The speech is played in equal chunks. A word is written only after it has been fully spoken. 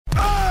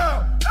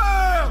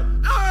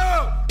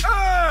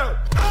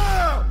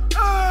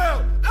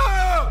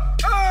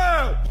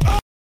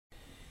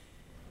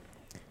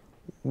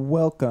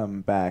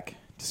Welcome back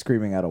to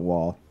Screaming at a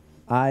Wall.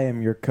 I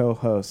am your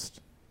co-host,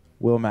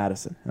 Will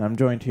Madison, and I'm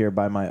joined here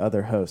by my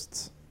other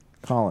hosts,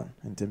 Colin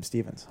and Tim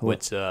Stevens. Hello.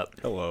 What's up?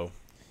 Hello.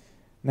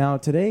 Now,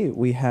 today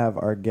we have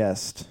our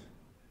guest,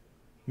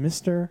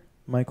 Mr.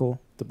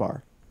 Michael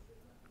Debarr,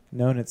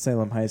 known at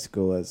Salem High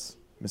School as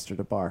Mr.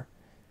 Debarr.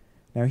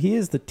 Now, he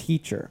is the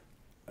teacher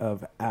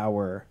of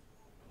our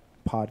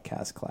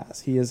podcast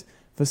class. He has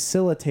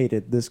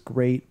facilitated this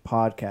great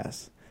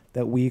podcast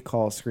that we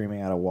call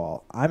Screaming at a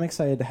Wall. I'm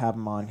excited to have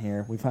him on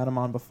here. We've had him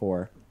on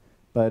before.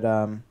 But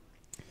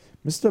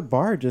Mr.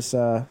 Debarr, just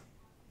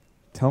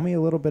tell me a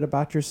little bit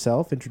about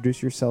yourself.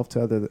 Introduce yourself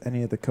to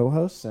any of the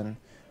co-hosts, and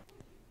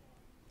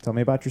tell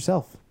me about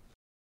yourself.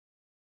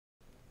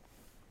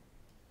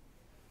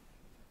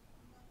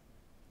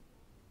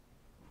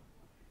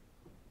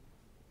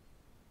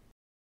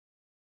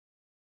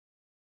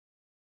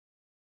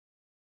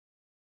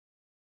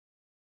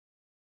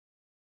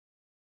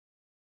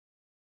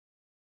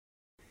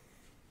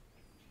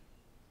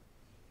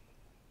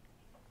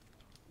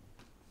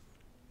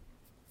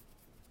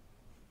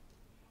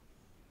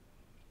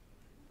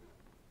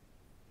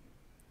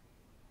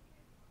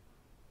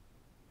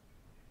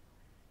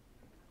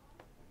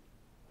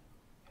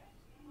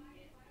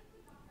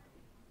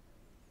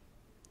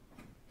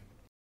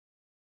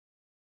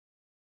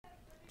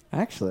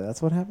 Actually,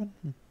 that's what happened.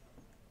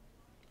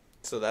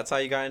 So that's how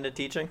you got into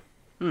teaching?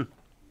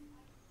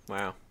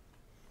 Wow.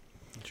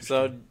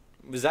 So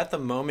was that the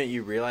moment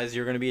you realized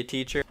you were going to be a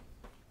teacher?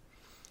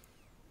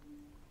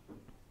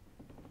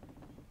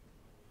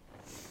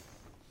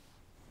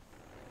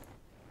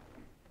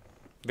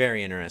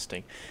 Very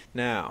interesting.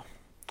 Now,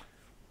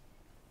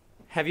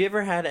 have you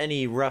ever had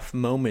any rough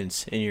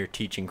moments in your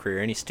teaching career?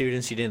 Any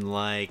students you didn't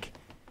like?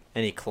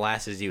 Any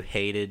classes you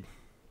hated?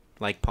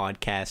 Like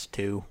podcast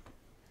 2?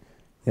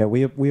 Yeah,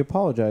 we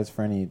apologize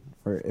for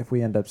if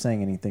we end up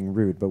saying anything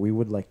rude, but we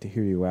would like to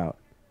hear you out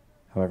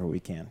however we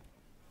can.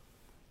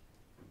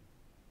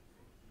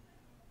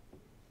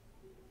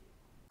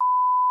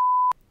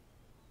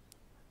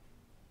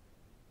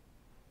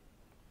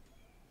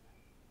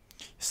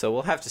 So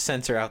we'll have to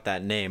censor out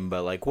that name,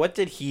 but like, what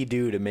did he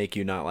do to make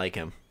you not like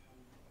him?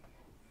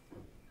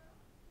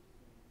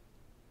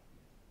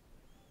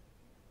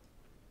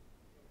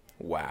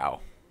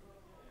 Wow.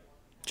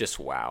 Just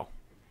wow.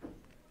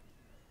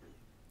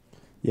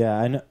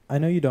 Yeah, I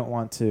know you don't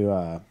want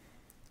to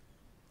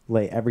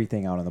lay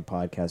everything out on the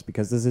podcast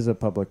because this is a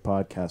public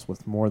podcast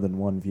with more than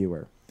one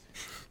viewer.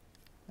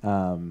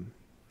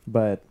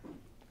 But,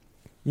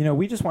 you know,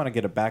 we just want to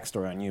get a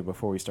backstory on you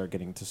before we start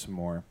getting to some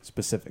more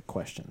specific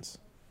questions.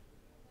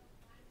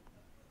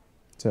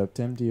 So,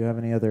 Tim, do you have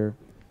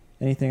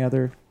anything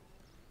other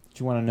that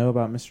you want to know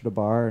about Mr.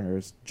 Debarr and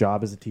his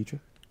job as a teacher?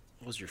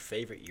 What was your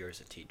favorite year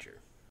as a teacher?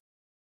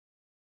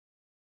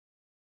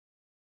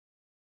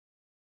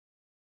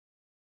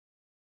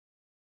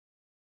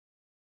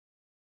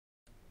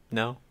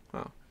 No?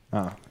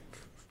 Oh.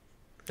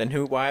 Then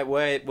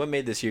what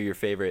made this year your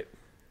favorite?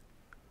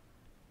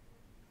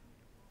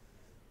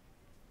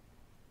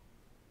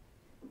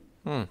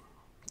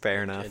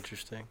 Fair enough.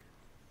 Interesting.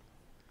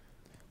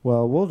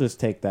 Well, we'll just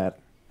take that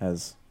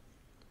as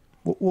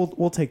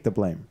we'll take the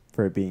blame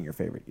for it being your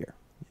favorite year.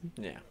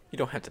 Yeah. You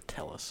don't have to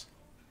tell us.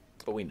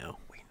 But we know.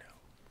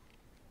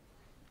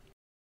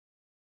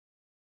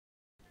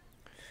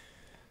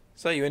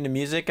 So you into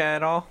music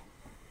at all?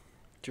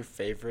 What's your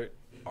favorite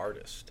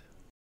artist?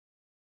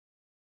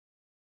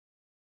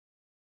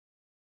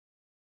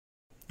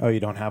 Oh, you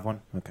don't have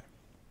one? Okay.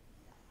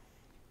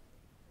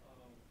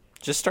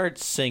 Just start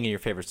singing your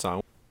favorite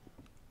song.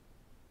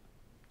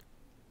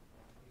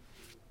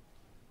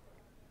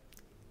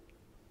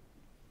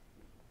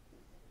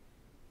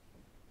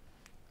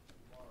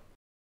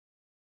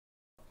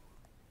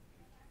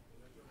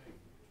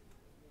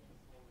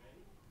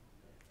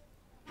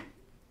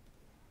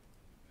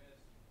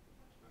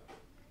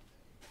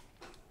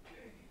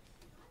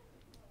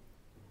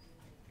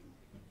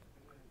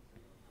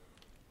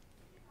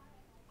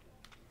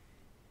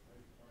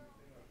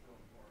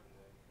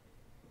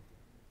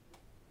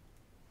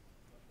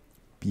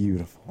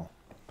 Beautiful.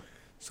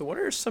 So what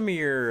are some of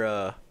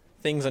your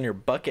things on your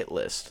bucket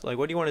list? Like,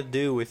 what do you want to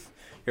do with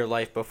your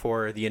life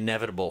before the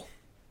inevitable?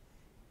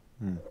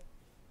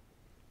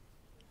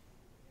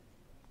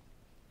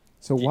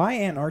 So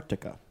why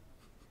Antarctica?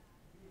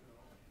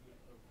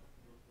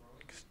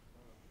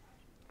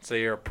 So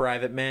you're a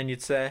private man,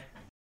 you'd say?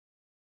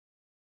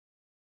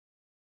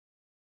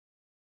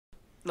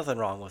 Nothing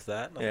wrong with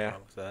that.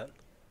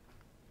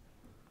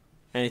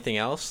 Anything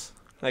else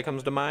that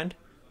comes to mind?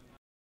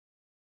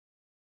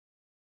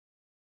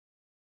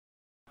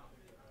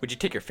 Would you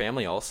take your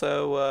family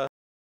also?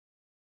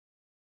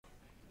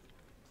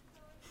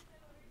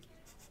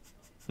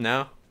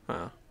 No?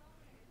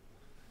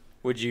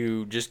 Would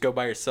you just go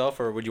by yourself,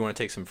 or would you want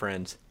to take some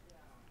friends?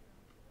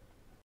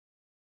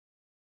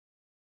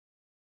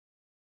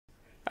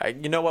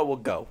 You know what? We'll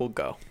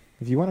go.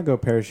 If you want to go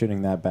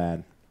parachuting that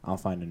bad, I'll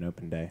find an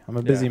open day. I'm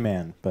a busy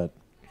man, but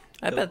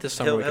I bet this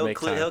summer we can make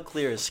time. He'll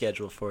clear his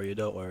schedule for you.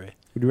 Don't worry.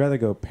 Would you rather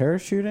go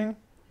parachuting,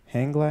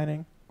 hang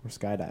gliding, or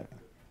skydiving?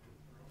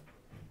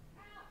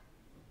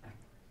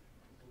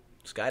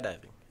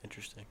 Skydiving.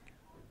 Interesting.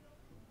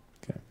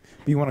 Okay.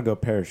 But you want to go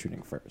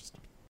parachuting first.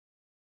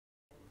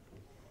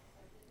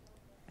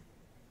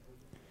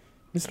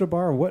 Mr.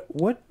 Debarr,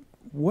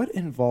 what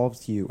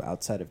involves you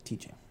outside of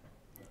teaching?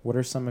 What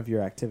are some of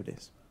your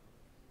activities?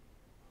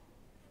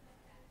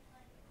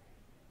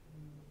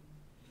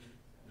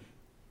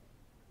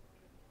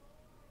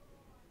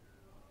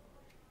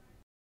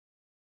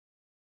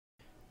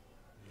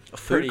 A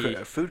Pretty-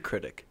 food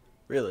critic.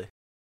 Really?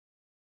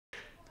 I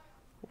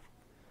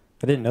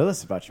didn't know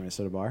this about you,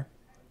 Mr. Debarr.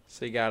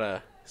 So you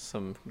got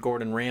some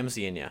Gordon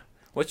Ramsay in you.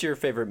 What's your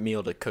favorite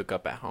meal to cook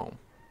up at home?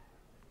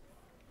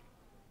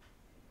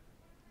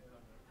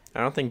 I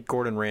don't think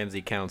Gordon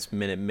Ramsay counts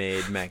Minute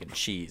Maid mac and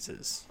cheese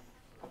as.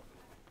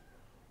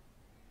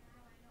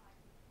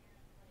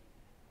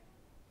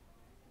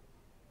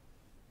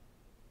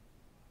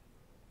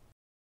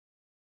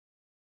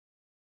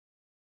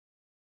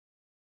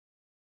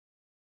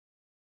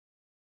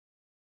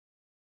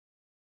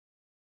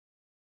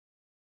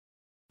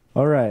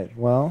 All right.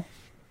 Well,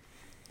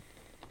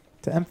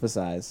 to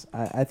emphasize,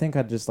 I think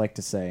I'd just like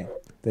to say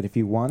that if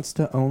he wants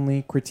to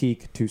only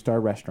critique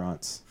 2-star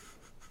restaurants,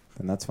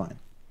 then that's fine.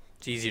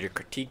 It's easy to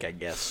critique, I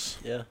guess.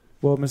 Yeah.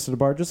 Well, Mr.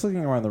 Debarr, just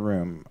looking around the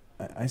room,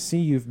 I see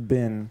you've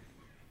been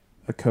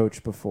a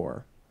coach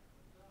before,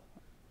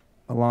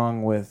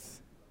 along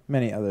with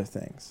many other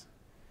things.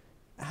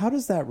 How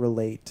does that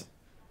relate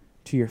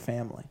to your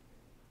family?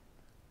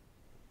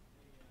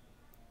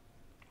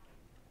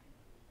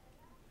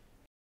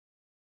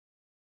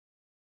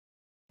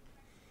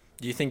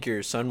 Do you think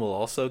your son will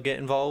also get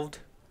involved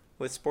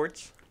with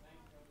sports?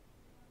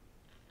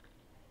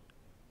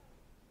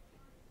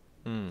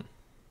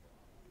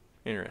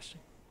 Interesting.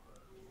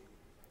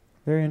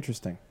 Very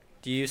interesting.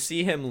 Do you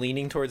see him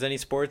leaning towards any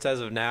sports as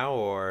of now,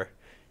 or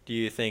do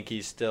you think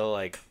he's still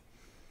like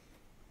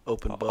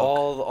Open book.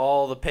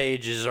 all the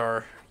pages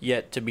are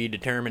yet to be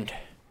determined?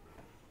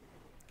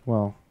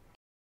 Well,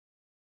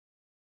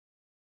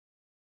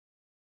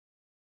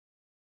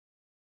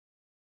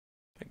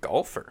 A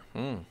golfer.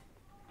 You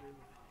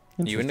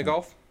into interesting.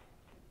 golf?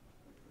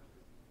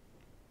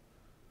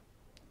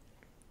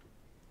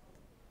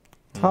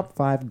 Top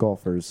 5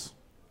 golfers.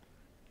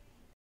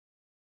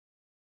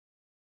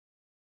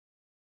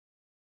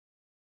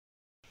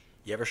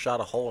 You ever shot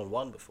a hole in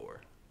one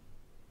before?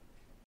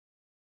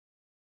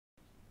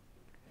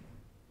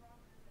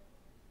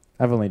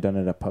 I've only done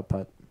it at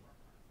putt-putt.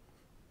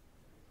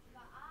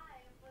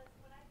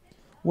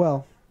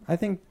 Well, I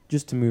think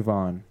just to move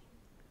on,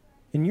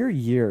 in your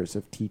years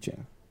of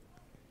teaching,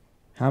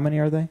 how many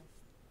are they?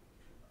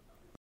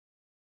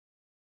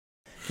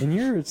 In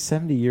your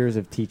 70 years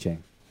of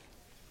teaching,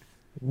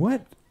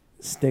 what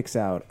sticks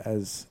out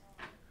as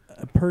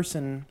a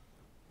person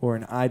or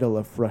an idol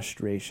of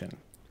frustration?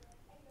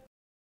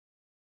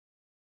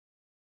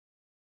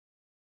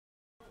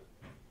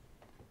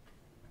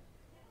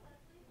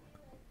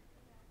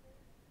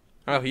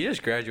 Oh, he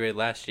just graduated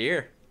last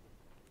year.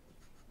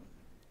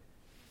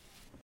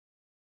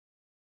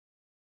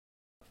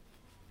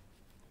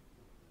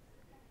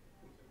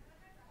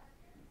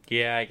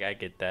 Yeah, I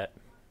get that.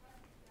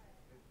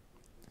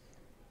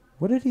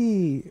 What did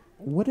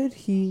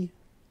he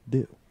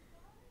do?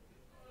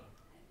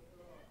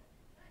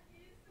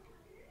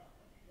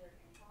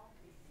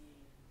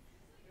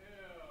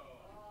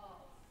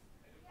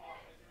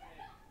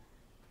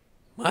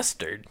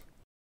 Mustard?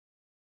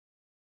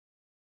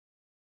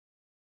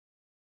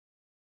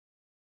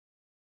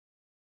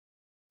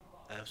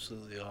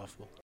 Absolutely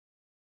awful.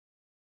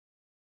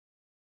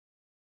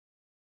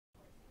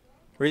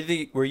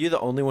 Were you the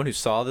only one who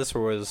saw this,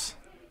 or was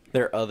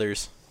there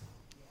others?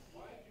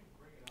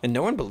 And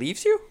no one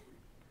believes you?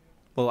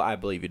 Well, I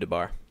believe you,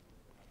 Debarr.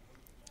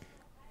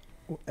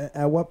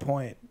 At what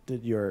point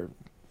did your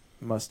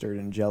mustard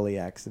and jelly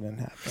accident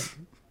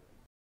happen?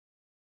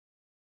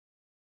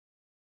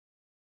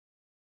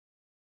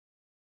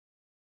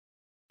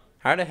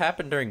 How did it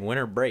happen during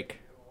winter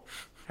break?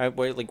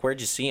 Where'd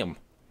you see him?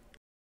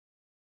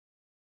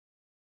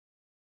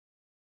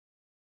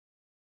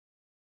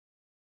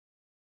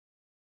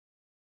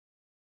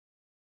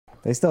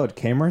 They still had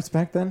cameras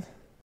back then?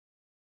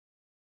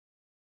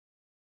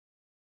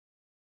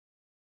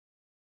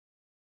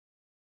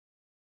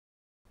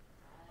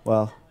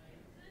 Well,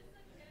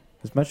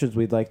 as much as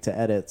we'd like to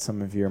edit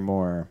some of your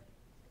more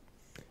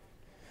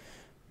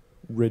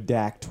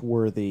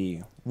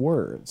redact-worthy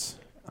words,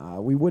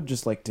 we would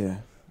just like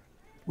to...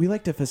 We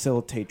like to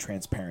facilitate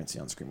transparency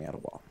on Screaming at a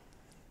Wall.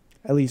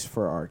 At least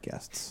for our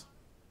guests.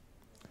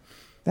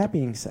 That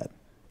being said,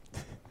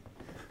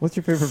 what's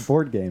your favorite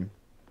board game?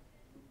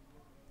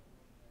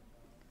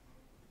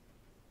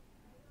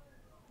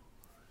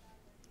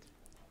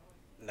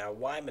 Now,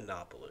 why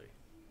Monopoly?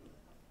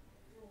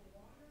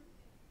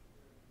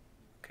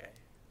 Okay.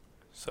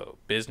 So,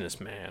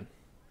 businessman.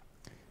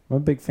 I'm a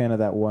big fan of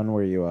that one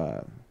where you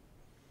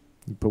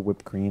put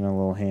whipped cream on a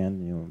little hand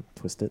and you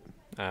twist it.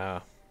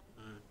 There's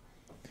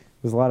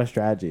a lot of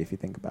strategy if you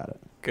think about it.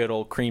 Good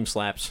old cream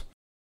slaps.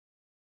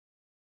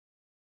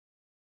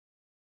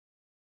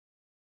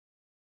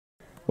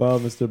 Well,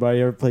 Mr. Bar,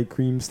 you ever play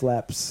cream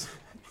slaps?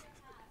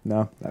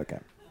 No? Okay.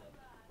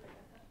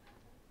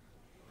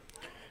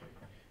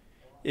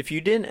 If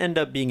you didn't end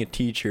up being a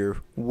teacher,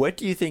 what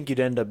do you think you'd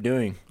end up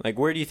doing? Like,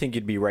 where do you think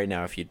you'd be right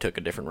now if you took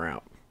a different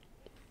route?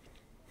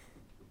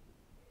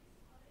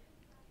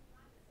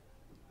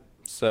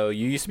 So,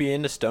 you used to be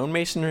into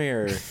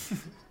stonemasonry,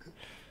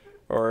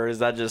 or is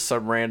that just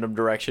some random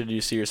direction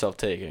you see yourself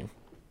taking?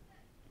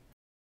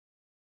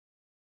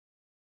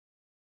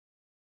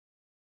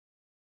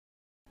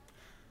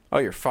 Oh,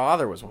 your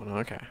father was one.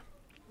 Okay.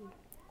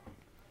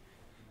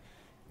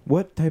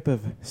 What type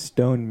of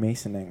stone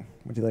masoning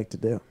would you like to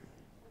do?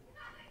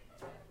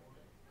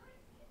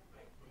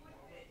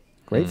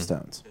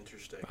 Gravestones.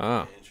 Interesting.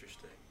 Ah.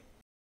 Interesting.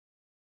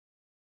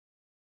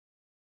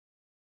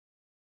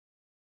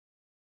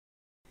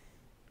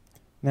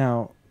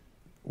 Now,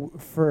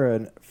 for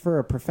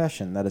a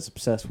profession that is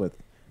obsessed with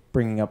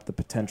bringing up the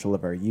potential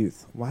of our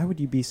youth, why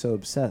would you be so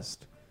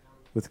obsessed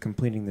with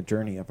completing the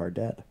journey of our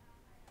dead?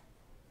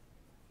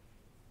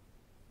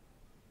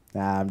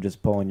 I'm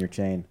just pulling your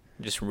chain.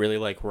 Just really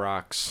like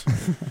rocks.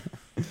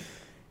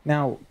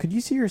 Now, could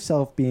you see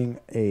yourself being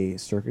a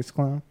circus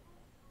clown?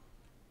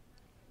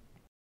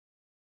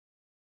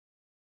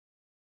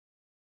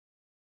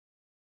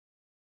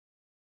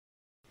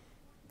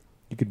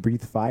 You could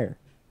breathe fire,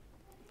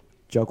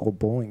 juggle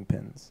bowling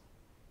pins.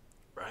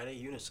 Ride a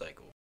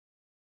unicycle.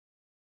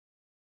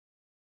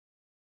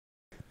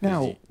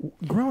 Now,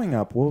 growing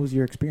up, what was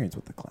your experience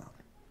with the clown?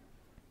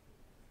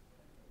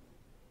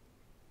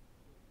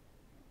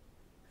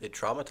 It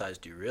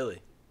traumatized you,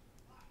 really.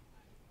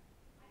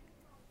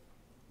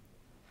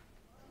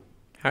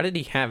 How did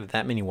he have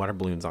that many water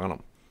balloons on him?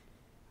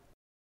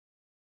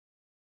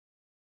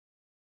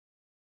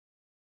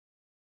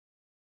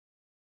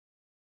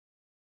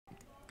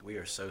 We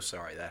are so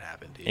sorry that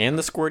happened to you. And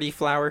the squirty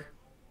flower?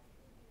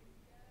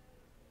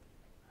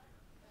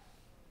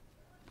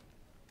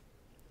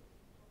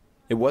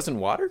 It wasn't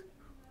water?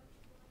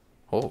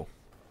 Oh.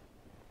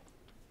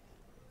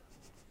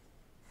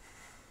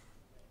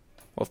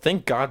 Well,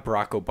 thank God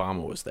Barack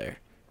Obama was there.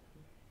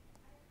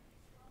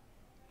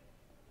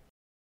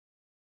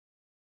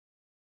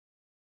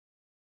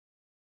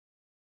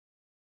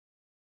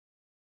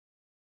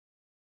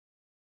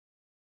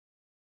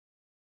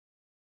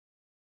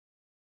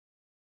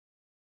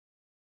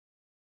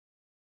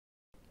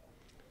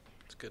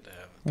 It's good to have.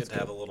 That's Good to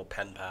have a good. little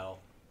pen pal.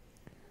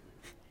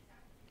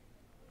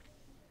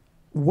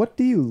 What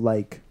do you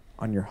like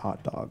on your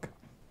hot dog?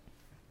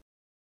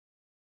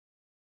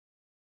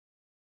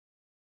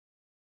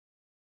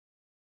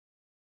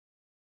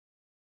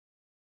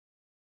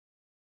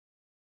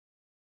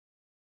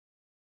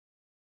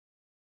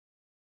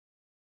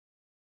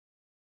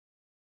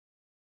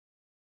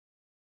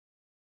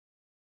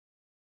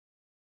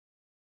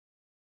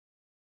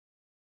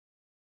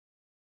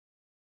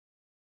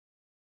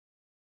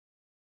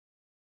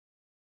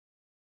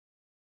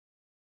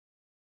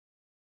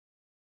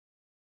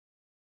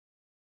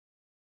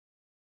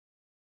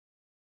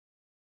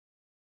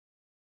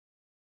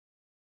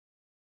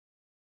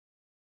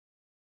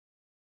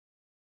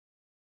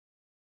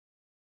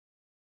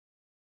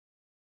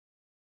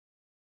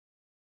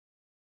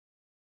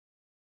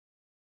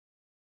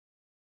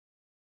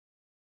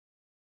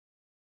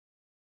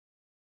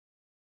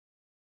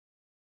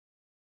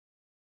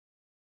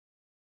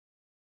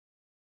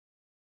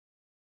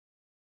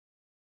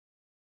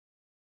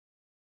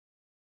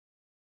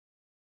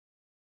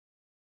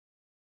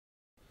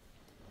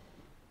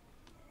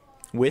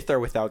 With or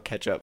without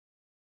ketchup?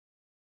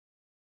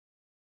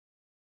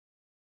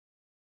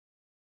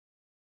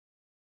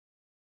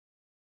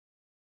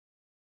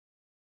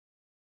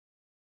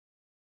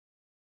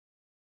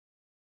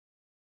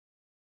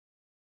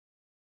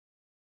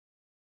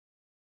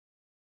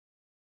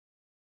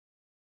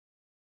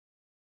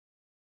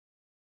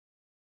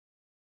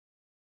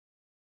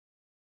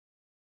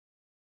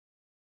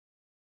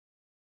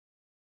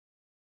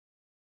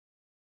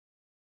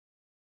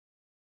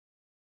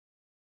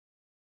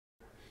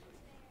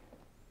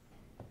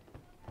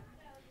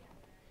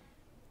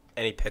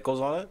 Any pickles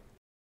on it?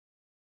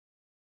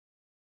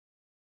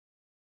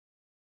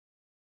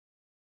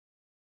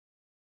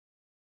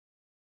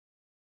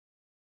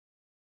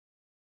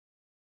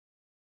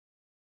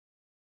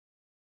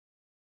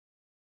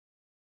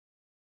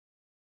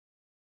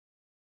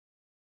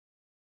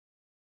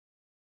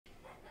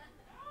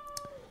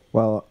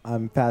 Well,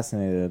 I'm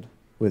fascinated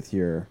with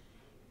your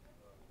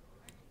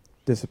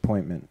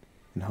disappointment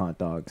in hot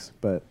dogs,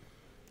 but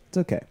it's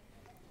okay.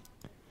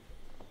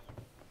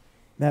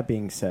 That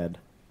being said,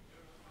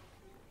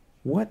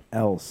 what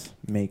else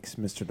makes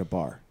Mr.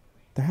 Debarr?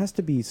 There has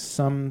to be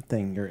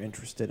something you're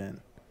interested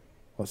in.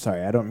 Oh,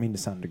 sorry, I don't mean to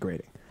sound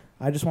degrading.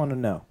 I just want to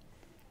know,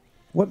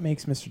 what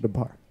makes Mr.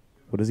 Debarr?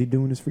 What does he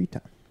do in his free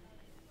time?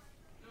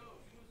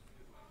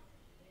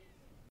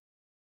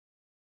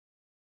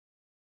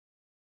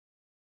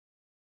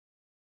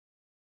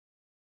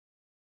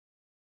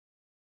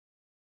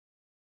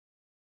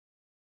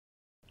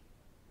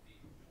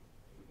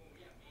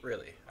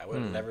 Really? I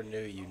would have never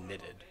knew you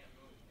knitted.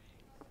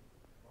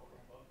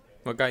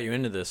 What got you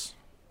into this?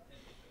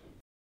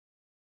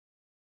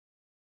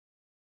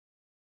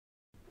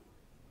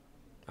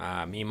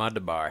 Me, my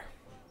Debarr.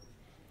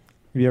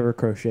 Have you ever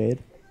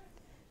crocheted?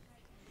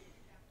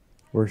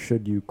 Or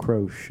should you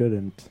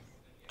shouldn't?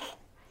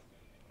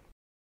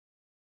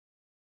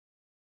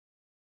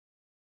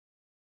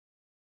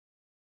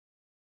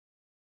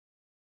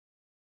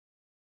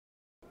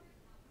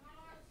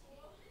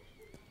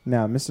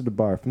 Now, Mr.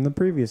 Debarr, from the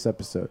previous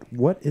episode,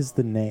 what is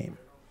the name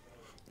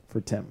for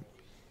Tim?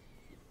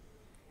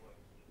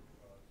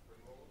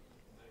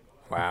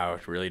 Wow,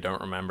 I really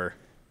don't remember.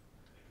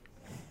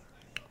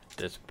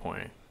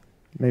 Disappointing.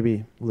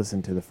 Maybe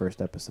listen to the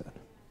first episode.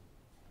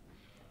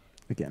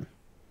 Again.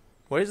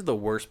 What is the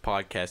worst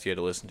podcast you had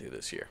to listen to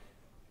this year?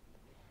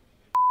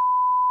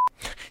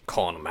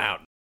 Calling them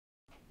out.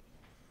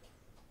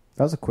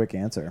 That was a quick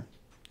answer.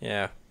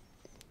 Yeah.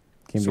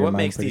 Came to So your what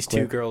mind makes pretty these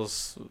two quick.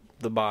 girls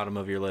the bottom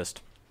of your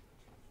list?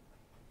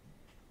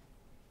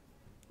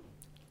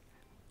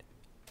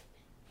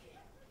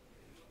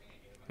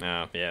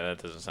 No, yeah,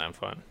 that doesn't sound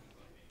fun.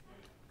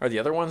 Are the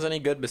other ones any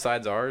good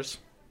besides ours?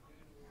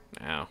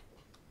 No.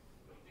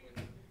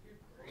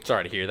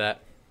 Sorry to hear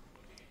that.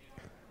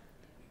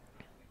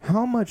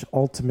 How much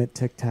ultimate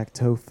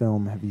tic-tac-toe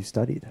film have you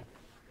studied?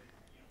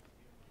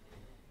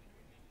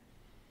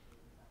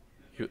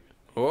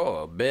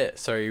 Oh, a bit.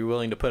 So are you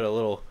willing to put a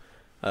little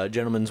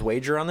gentleman's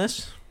wager on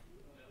this?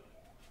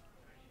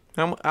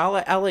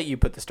 I'll let you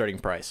put the starting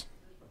price.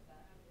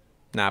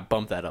 Nah,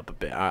 bump that up a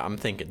bit. I'm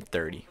thinking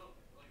 30.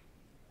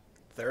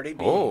 30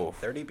 beans. Oh.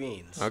 30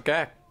 beans.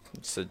 Okay.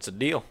 It's a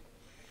deal.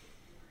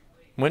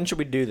 When should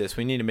we do this?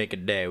 We need to make a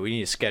day. We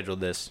need to schedule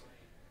this.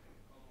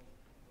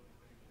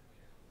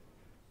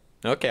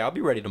 Okay, I'll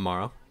be ready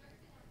tomorrow.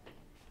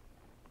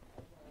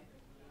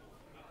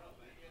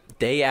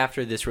 Day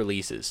after this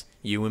releases,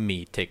 you and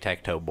me,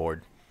 tic-tac-toe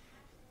board.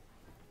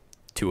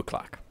 2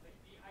 o'clock.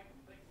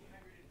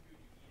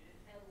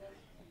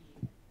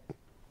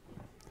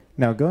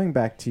 Now, going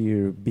back to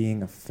you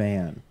being a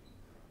fan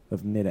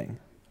of knitting,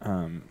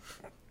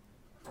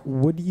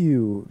 would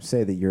you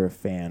say that you're a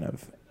fan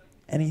of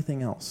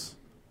anything else?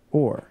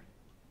 Or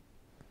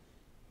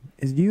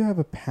do you have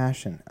a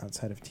passion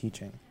outside of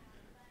teaching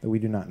that we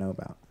do not know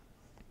about?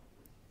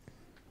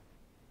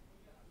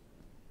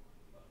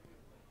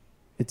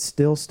 It's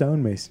still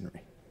stonemasonry.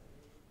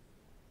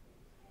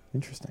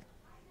 Interesting.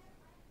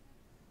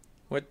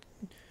 What?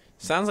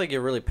 Sounds like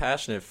you're really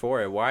passionate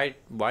for it. Why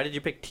did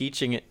you pick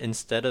teaching it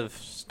instead of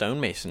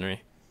stonemasonry?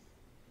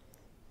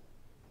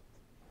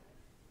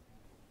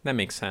 That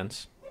makes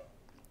sense.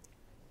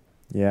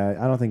 Yeah,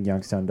 I don't think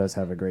Youngstown does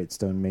have a great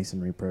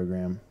stonemasonry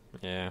program.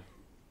 Yeah.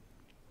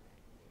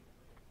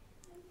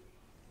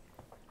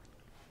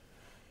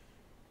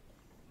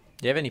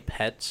 Do you have any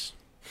pets?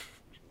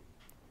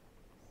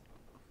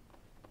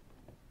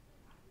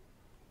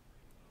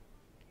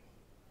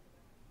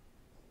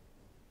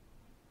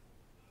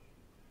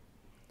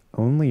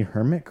 Only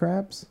hermit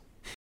crabs?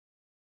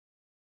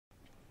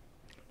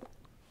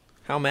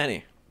 How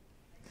many?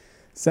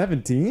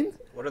 17?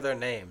 What are their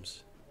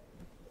names?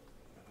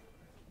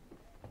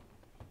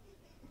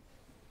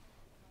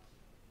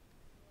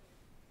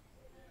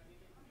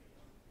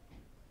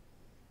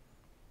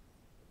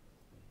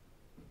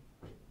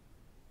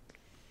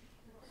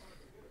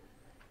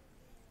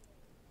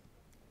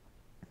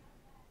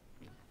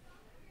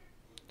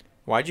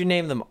 Why'd you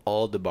name them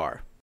all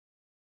Debarr?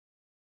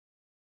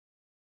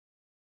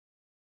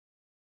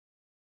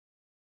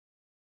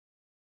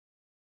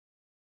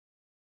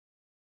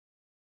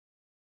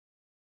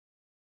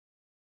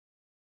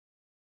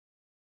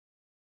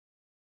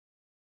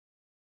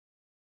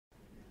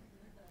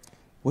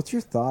 What's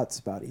your thoughts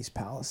about East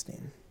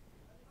Palestine?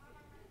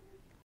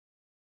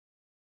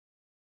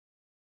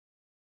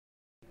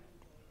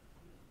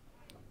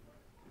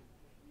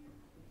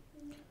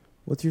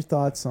 What's your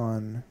thoughts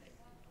on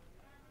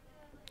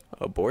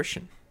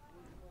Abortion.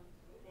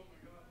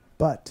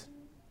 but?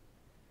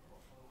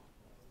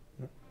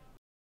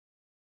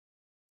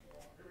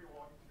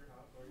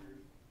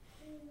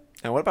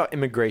 Now, what about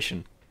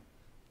immigration?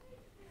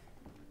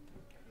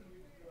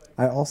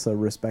 I also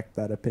respect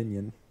that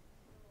opinion.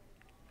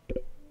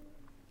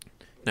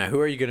 Now,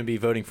 who are you going to be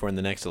voting for in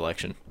the next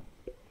election?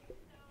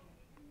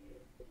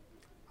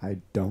 I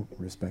don't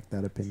respect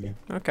that opinion.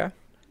 Okay.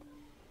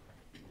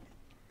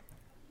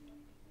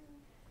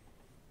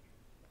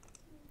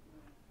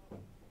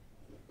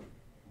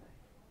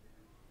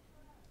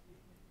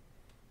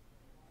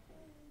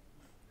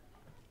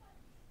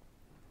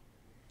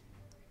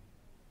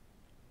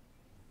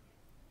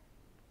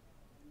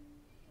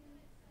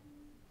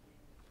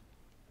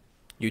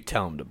 You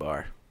tell him,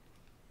 Debarr.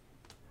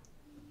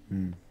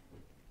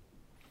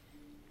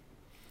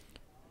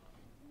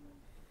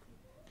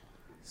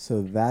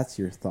 So that's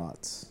your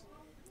thoughts.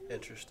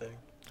 Interesting.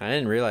 I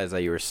didn't realize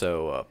that you were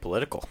so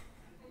political.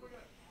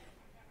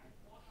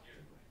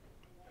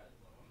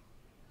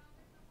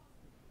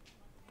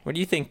 What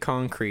do you think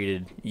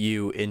concreted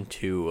you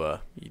into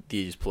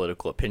these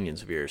political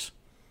opinions of yours?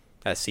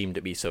 that seem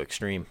to be so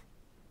extreme.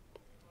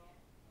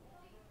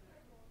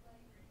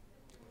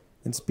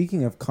 And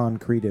speaking of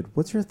concreted,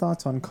 what's your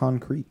thoughts on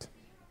concrete?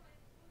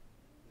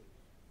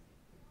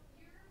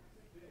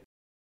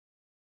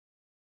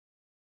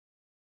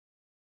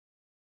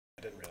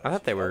 I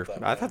thought they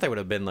would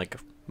have been like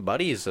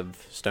buddies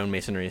of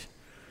stonemasonry.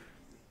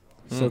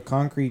 So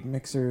concrete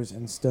mixers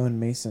and stone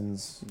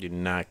masons, Do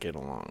not get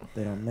along.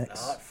 they don't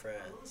mix. Not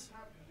friends.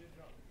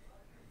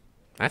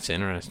 That's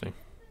interesting.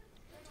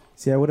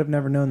 See, I would have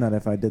never known that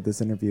if I did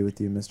this interview with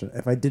you, Mr.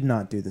 If I did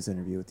not do this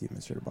interview with you,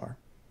 Mr. Debarr.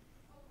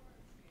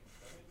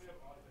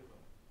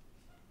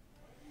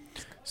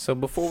 So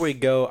before we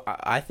go,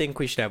 I think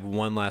we should have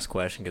one last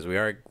question because we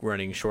are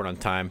running short on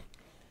time.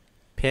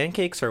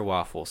 Pancakes or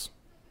waffles?